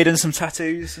skin fade and some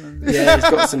tattoos. He's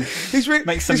got some...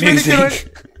 Make some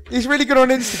music. He's really good on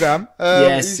Instagram.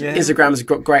 Instagram's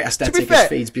got great aesthetic. His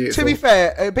feed's beautiful. To be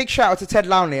fair, a big shout out to Ted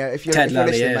Lowney if you're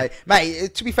listening, mate.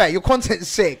 Mate, to be fair, your content's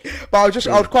sick, but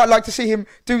I would quite like to see him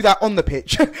do that on the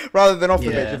pitch rather than off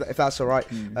the pitch, if that's all right.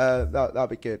 That'd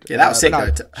be good. Yeah, that was sick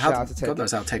though. God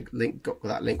knows how Ted got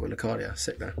that link with Locadia.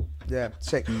 Sick though. Yeah,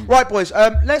 sick. Right, boys.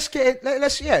 Let's go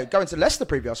into Leicester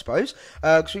preview, I suppose,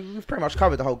 because we've pretty much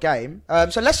covered the whole game.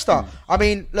 So Leicester. I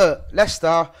mean, look,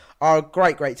 Leicester are a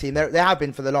great team. They have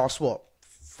been for the last 4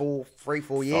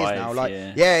 years now.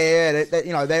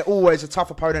 They're always a tough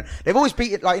opponent. They've always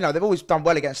beaten, they've always done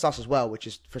well against us as well, which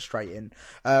is frustrating.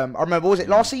 I remember, was it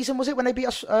last season? Was it when they beat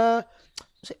us? What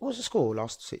was the score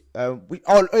last season?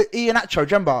 Ian Acho,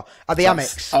 remember at the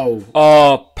Amex?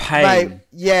 Pain.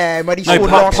 Mate, when he scored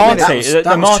last minute.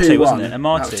 Amate, wasn't it?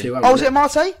 Amate. Was it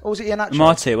Amate or was it Ian Acho?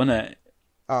 Amate, wasn't it?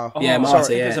 Marty.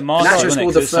 It was Amate, Nacho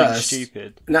scored the first.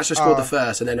 Stupid. Nacho scored the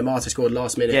first, and then Amate scored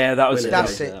last minute. Yeah, that was it.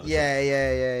 That's it.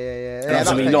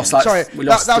 Yeah. We lost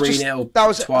 3-0. That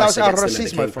was our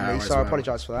racismo from me, so I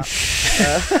apologise for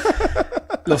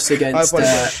that. Lost against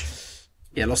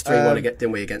Yeah, lost 3-1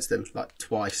 didn't we, against them, like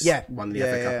twice. Yeah. Won the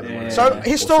FA Cup. And So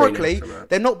historically,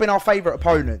 they've not been our favourite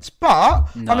opponents.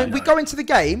 But, we go into the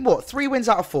game, 3 wins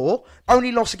out of 4,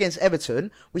 only loss against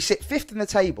Everton. We sit 5th in the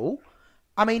table.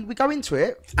 I mean, we go into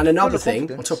it. And another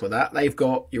thing, on top of that, they've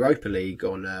got Europa League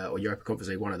on, or Europa Conference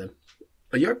League, one of them.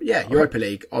 Europa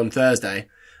League on Thursday.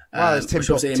 Wow, there's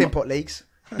tin pot leagues.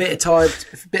 Bit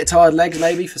of tired legs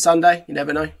maybe for Sunday. You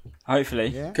never know.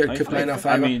 Hopefully. Could play in our favour.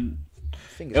 I mean,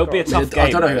 it'll be a tough game. I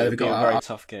don't know who they've got. It'll be a very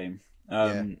tough game.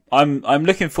 I'm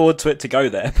looking forward to it to go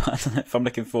there, but I don't know if I'm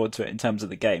looking forward to it in terms of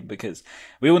the game, because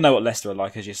we all know what Leicester are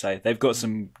like, as you say. They've got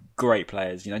some great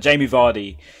players. You know, Jamie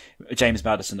Vardy, James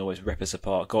Maddison always rip us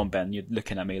apart. Go on, Ben. You're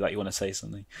looking at me like you want to say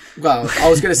something. Well, I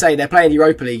was going to say they're playing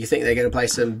Europa League. You think they're going to play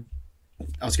some?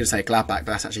 I was going to say Gladbach, but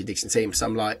that's actually a decent team.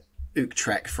 Some like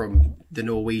Utrecht from the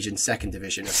Norwegian second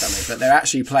division or something, but they're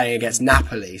actually playing against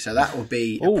Napoli, so that will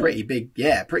be a pretty big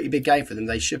game for them.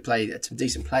 They should play some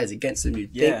decent players against them,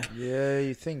 you'd think. Yeah,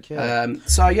 you think,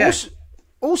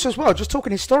 Also as well, just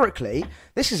talking historically,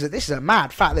 this is a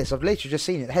mad fact. I've literally just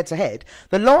seen it head to head.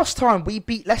 The last time we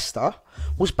beat Leicester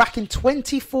was back in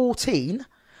 2014.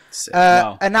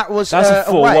 And that was a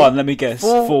 4-1. Let me guess,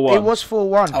 4-1. It was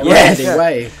 4-1. Oh, yes.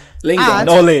 Way. Lingard.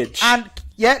 Knowledge. And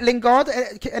Lingard.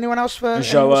 Anyone else for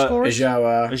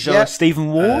Joa.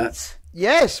 Stephen Ward.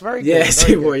 Yes, very good. Yeah,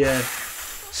 Stephen Ward. Yeah.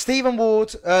 Stephen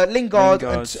Ward, Lingard,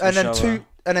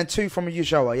 and then two from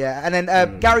Ulloa, and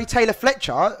then Gary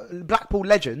Taylor-Fletcher, Blackpool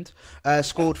legend,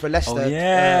 scored for Leicester in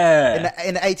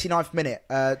the 89th minute.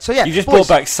 You just brought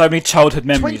back so many childhood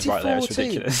memories right there. It's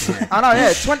ridiculous. I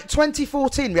know,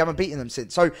 2014 we haven't beaten them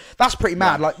since, so that's pretty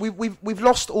mad. Like we've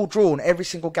lost or drawn every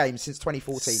single game since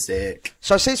 2014. Sick.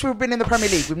 So since we've been in the Premier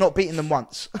League, we've not beaten them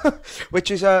once,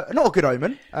 which is not a good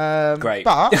omen. Great,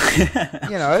 but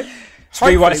you know. Let's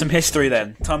rewrite some history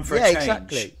then. Time for a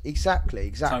change.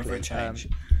 Exactly. Time for a change.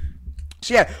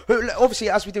 So obviously,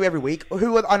 as we do every week,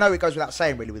 I know it goes without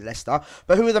saying really with Leicester,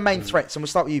 but who are the main threats? And we'll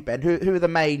start with you, Ben. Who are the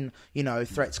main,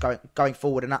 threats going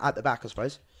forward and at the back, I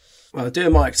suppose? Well,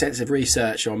 doing my extensive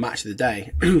research on Match of the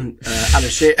Day,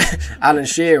 Alan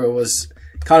Shearer was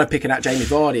kind of picking out Jamie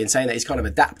Vardy and saying that he's kind of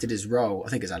adapted his role. I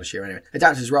think it's Alan Shearer anyway.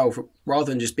 Adapted his role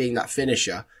rather than just being that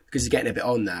finisher, because he's getting a bit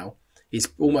on now. He's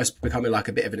almost becoming like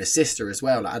a bit of an assister as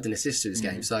well, like adding assists to his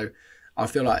game. So I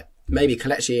feel like maybe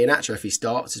Kelechi Iheanacho, if he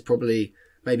starts, is probably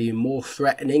maybe more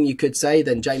threatening, you could say,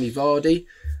 than Jamie Vardy.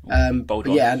 Bold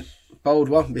one. Bold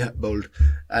one. Yeah, bold.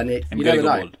 And you never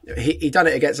know. He done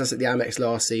it against us at the Amex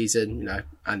last season,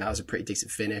 and that was a pretty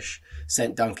decent finish.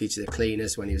 Sent Dunkey to the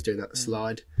cleaners when he was doing that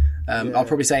slide. I'll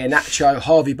probably say Iheanacho.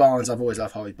 Harvey Barnes, I've always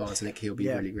loved Harvey Barnes. I think he'll be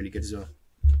really, really good as well.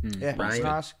 Yeah,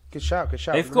 nice. Good shout.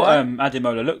 They've got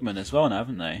Ademola Lookman as well now,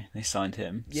 haven't they? They signed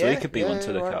him, so he could be one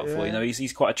to look out for.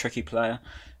 He's quite a tricky player.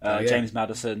 James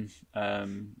Maddison.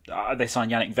 They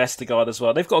signed Yannick Vestergaard as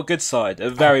well. They've got a good side,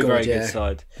 a very good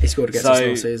side. He scored against us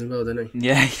last season, well, didn't he?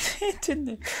 Yeah, he did, didn't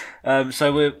he?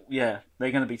 So they're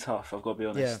going to be tough. I've got to be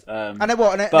honest. And then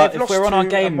what? And but if we're on our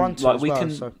game, like we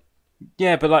can. So.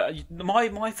 Yeah, but like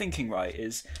my thinking right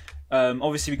is,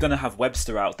 obviously we're going to have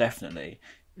Webster out definitely.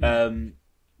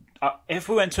 If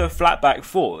we went to a flat back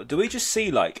four, do we just see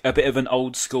like a bit of an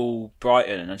old school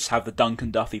Brighton and just have the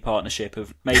Duncan Duffy partnership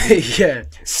of maybe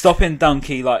stopping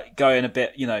Dunkey, like going a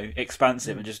bit,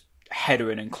 expansive and just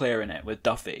headering and clearing it with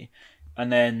Duffy,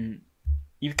 and then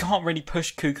you can't really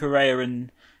push Cucurella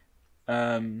and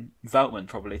Veltman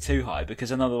probably too high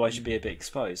because then otherwise you'd be a bit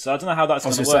exposed. So I don't know how that's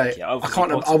going to work yet.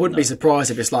 I wouldn't be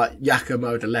surprised if it's like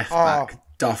Giacomo the left back.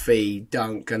 Duffy,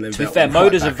 Dunk, and then. To be fair,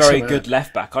 Moda's a very good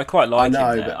left back. I quite like him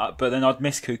there, but then I'd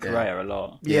miss Cucurella a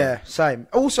lot. Yeah, same.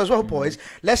 Also, as well, boys,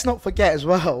 let's not forget as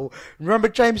well. Remember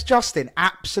James Justin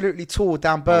absolutely tore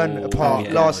Dan Burn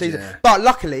apart last season, but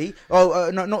luckily,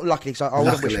 not luckily, because I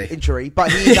wouldn't wish injury,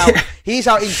 but he's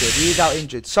out injured. He is out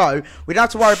injured, so we don't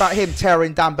have to worry about him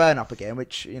tearing Dan Burn up again.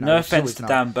 Which no offense to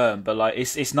Dan Burn, but like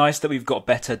it's nice that we've got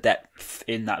better depth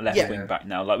in that left wing back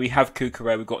now. Like we have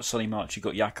Cucurella, we've got Solly March, we've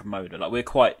got Jakob Moda. Like we're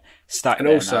quite stacked and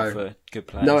also, now for good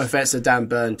players. No offense to Dan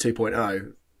Burn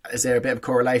 2.0. Is there a bit of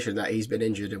correlation that he's been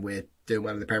injured and we're doing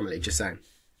well in the Premier League? Just saying.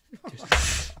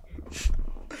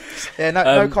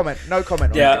 No comment. No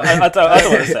comment. Yeah, I don't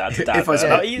want to say that to Dan. If I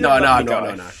say, no,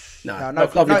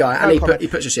 lovely guy, and he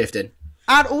puts a shift in.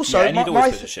 And also, my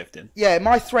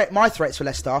threats for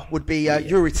Leicester would be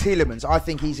Yuri Tielemans. I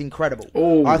think he's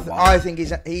incredible. I think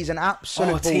he's an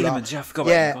absolute baller. Tielemans, I forgot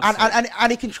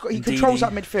and he controls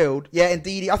that midfield. Yeah,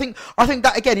 indeed. I think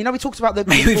that again. We talked about the.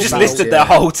 We've just listed their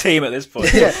whole team at this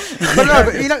point. Yeah,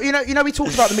 but we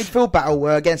talked about the midfield battle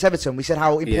against Everton. We said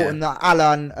how important that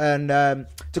Alan and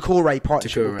Doucouré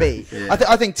partnership will be. Yeah.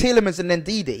 I think Tielemans and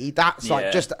Ndidi, that's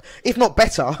like just, if not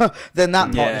better than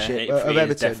that partnership of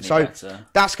Everton. So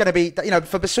that's going to be, you know,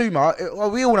 for Bissouma, well,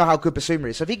 we all know how good Bissouma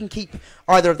is. So if he can keep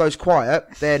either of those quiet,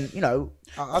 then, you know,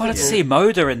 I'd like to see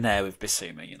Moda in there with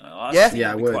Bissouma, you know.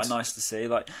 Yeah, it would be quite nice to see.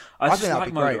 Like, I just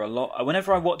like Moda a lot.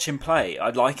 Whenever I watch him play,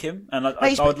 I'd like him, and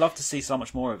I would love to see so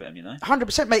much more of him, you know.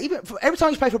 100%, mate. Even every time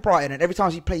he's played for Brighton and every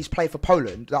time he's played for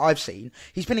Poland that I've seen,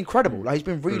 he's been incredible. Like, he's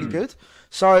been really good.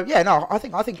 So yeah, no, I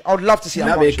think I'd love to see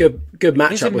that. That'd be a good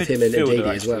matchup with him and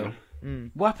Ndidi as well.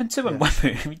 What happened to him?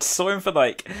 We just saw him for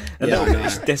like a little bit,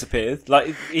 just disappeared.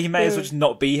 Like, he may as well just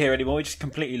not be here anymore. He just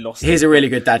completely lost. Here's a really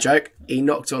good dad joke. He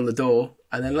knocked on the door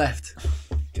and then left.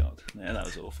 God, yeah, that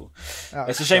was awful.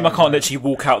 It's a shame I can't literally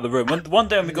walk out the room. One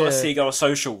day when we've got a Seagulls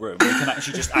Social room, we can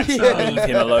actually just leave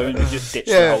him alone and just ditch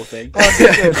the whole thing.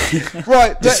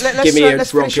 Right,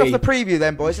 let's finish off the preview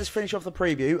then, boys. Let's finish off the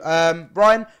preview.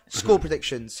 Ryan, score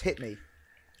predictions. Hit me.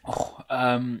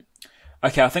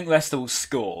 Okay, I think Leicester will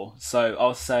score. So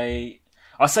I'll say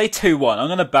 2-1. I'm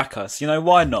going to back us. You know,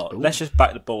 why not? Ooh. Let's just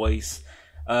back the boys.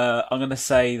 I'm going to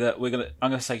say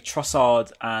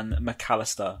Trossard and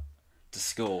McAllister to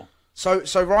score. So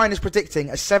Ryan is predicting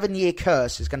a 7-year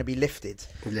curse is going to be lifted.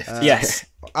 Yes.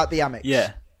 At the Amex.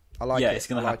 Yeah. I like it. Yeah, it's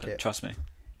going to happen. Trust me.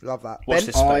 Love that. Watch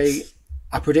this space.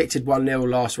 I predicted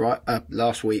 1-0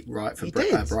 last week, right, for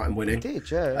Brighton winning. You did,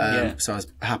 yeah. So I was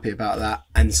happy about that.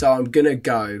 And so I'm going to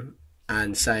go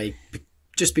and say,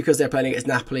 just because they're playing against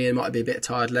Napoli and might be a bit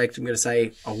tired legged, I'm going to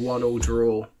say a 1-1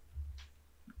 draw.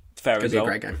 Fair result. Could be a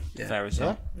great game. Yeah. Fair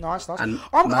result. Yeah. Nice. And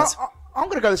I'm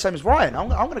going to go the same as Ryan. I'm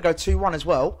going to go 2-1 as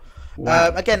well.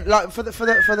 Wow. Again, like for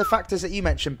the factors that you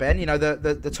mentioned, Ben. You know,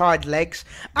 the tired legs,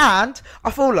 and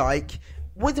I feel like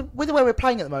with the way we're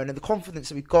playing at the moment and the confidence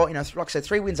that we've got, you know, like I said,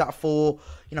 3 wins out of 4.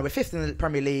 You know, we're 5th in the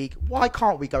Premier League. Why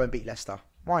can't we go and beat Leicester?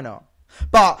 Why not?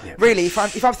 But really, if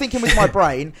I'm thinking with my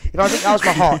brain, if I think that was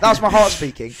my heart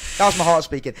speaking. If I'm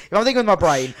thinking with my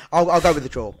brain, I'll go with the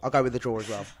draw. I'll go with the draw as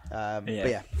well. But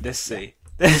yeah, let's see.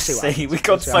 We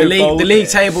got so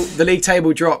the league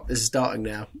table drop is starting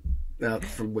now.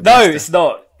 It's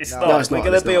not. We're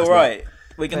going to be all right.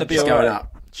 We're going to be all right. Going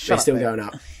up. They're still going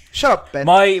up. Shut up, Ben.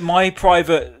 My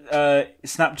private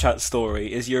Snapchat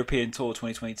story is European Tour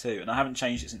 2022, and I haven't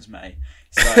changed it since May.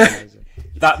 So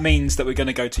that means that we're going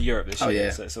to go to Europe this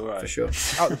year, so it's all right. For sure.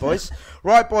 Out the boys.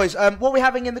 Right, boys. What are we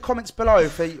having in the comments below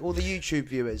for all the YouTube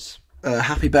viewers?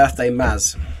 Happy birthday,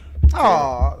 Maz.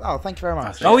 Oh, thank you very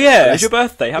much. Oh yeah, it's your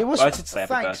birthday. I did say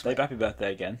happy birthday. Mate. Happy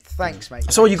birthday again. Thanks,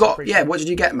 mate. So you got what did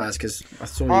you get, Maz? Because I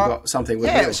saw you got something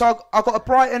with Will. So I got a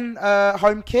Brighton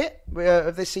home kit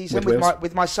of this season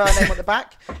with my surname on the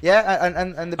back. Yeah,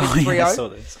 and the big 3-0. Yeah, I saw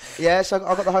this. Yeah, so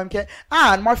I got the home kit,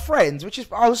 and my friends,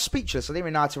 I was speechless. I didn't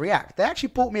even know how to react. They actually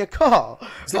bought me a car.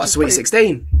 It's like a Sweet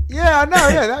 16. Yeah, I know.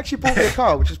 Yeah, they actually bought me a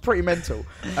car, which is pretty mental.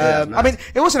 I mean,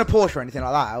 it wasn't a Porsche or anything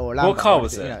like that. Or a Lambo. What car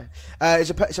was it? You know.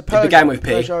 It's a Peugeot. It began with P.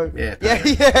 Peugeot. Yeah.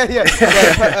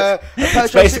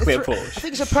 It's basically a Porsche. I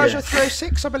think it's a Peugeot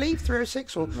 306, I believe,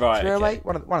 306 or 308. Okay.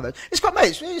 One of those. It's got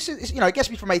mates. It's, you know, it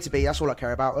gets me from A to B. That's all I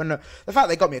care about. And the fact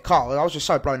they got me a car, I was just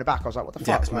so blown aback. I was like, what the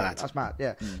fuck? That's mad.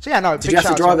 Yeah. So yeah, no. Did you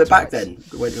have to drive it back then?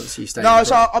 When you stayed? No.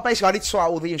 So I basically need to sort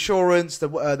out all the insurance,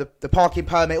 the parking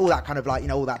permit, all that kind of like, you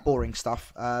know, all that boring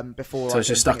stuff before. So it's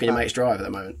just stuck in your mate's drive at the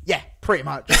moment. Yeah, pretty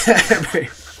much.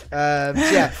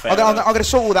 Yeah, I'm going to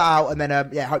sort all that out and then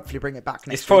hopefully bring it back next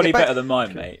week. It's probably better than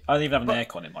mine, mate. I don't even have an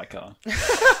aircon in my car. To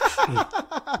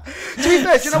be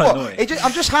fair, do you know what?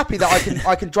 I'm just happy that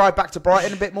I can drive back to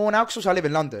Brighton a bit more now, because also I live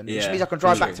in London, which means I can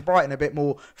drive back to Brighton a bit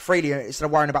more freely instead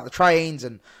of worrying about the trains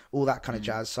and all that kind of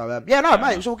jazz. So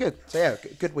mate, it was all good. So yeah,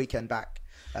 good weekend back.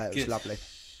 It was lovely.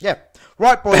 Yeah.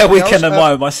 Right, boys. Better weekend than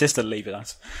mine with my sister leaving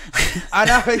us. I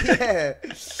know, yeah.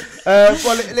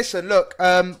 Well, listen, look,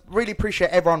 really appreciate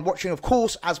everyone watching, of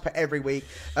course, as per every week.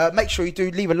 Make sure you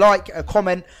do leave a like, a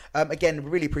comment. Again,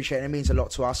 really appreciate it. It means a lot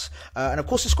to us. And, of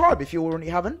course, subscribe if you already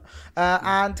haven't.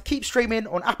 And keep streaming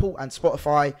on Apple and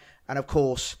Spotify. And, of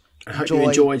course... I hope you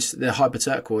enjoyed the Hyper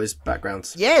Turquoise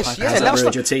backgrounds. Yes, yeah. Let us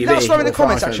know in the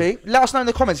comments, actually. Let us know in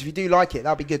the comments if you do like it.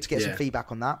 That'd be good to get some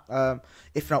feedback on that.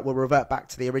 If not, we'll revert back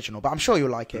to the original. But I'm sure you'll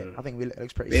like it. I think it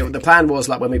looks pretty sick. The plan was,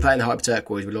 like, when we play in the Hyper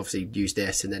Turquoise, we'll obviously use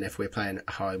this. And then if we're playing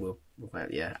high, we'll play,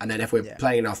 And then if we're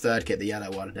playing in our third kit, the yellow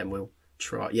one, then we'll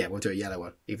try. Yeah, we'll do a yellow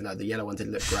one. Even though the yellow one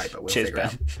didn't look great, but we'll figure it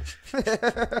out.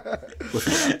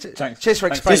 Cheers for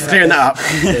explaining Just for clearing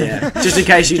that up. Just in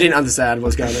case you didn't understand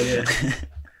what's going on here.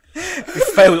 You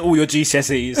failed all your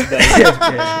GCSEs today.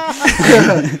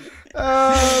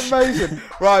 Amazing.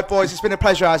 Right, boys, it's been a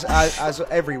pleasure as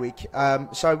every week.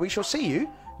 So we shall see you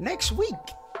next week.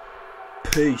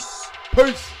 Peace.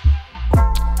 Peace.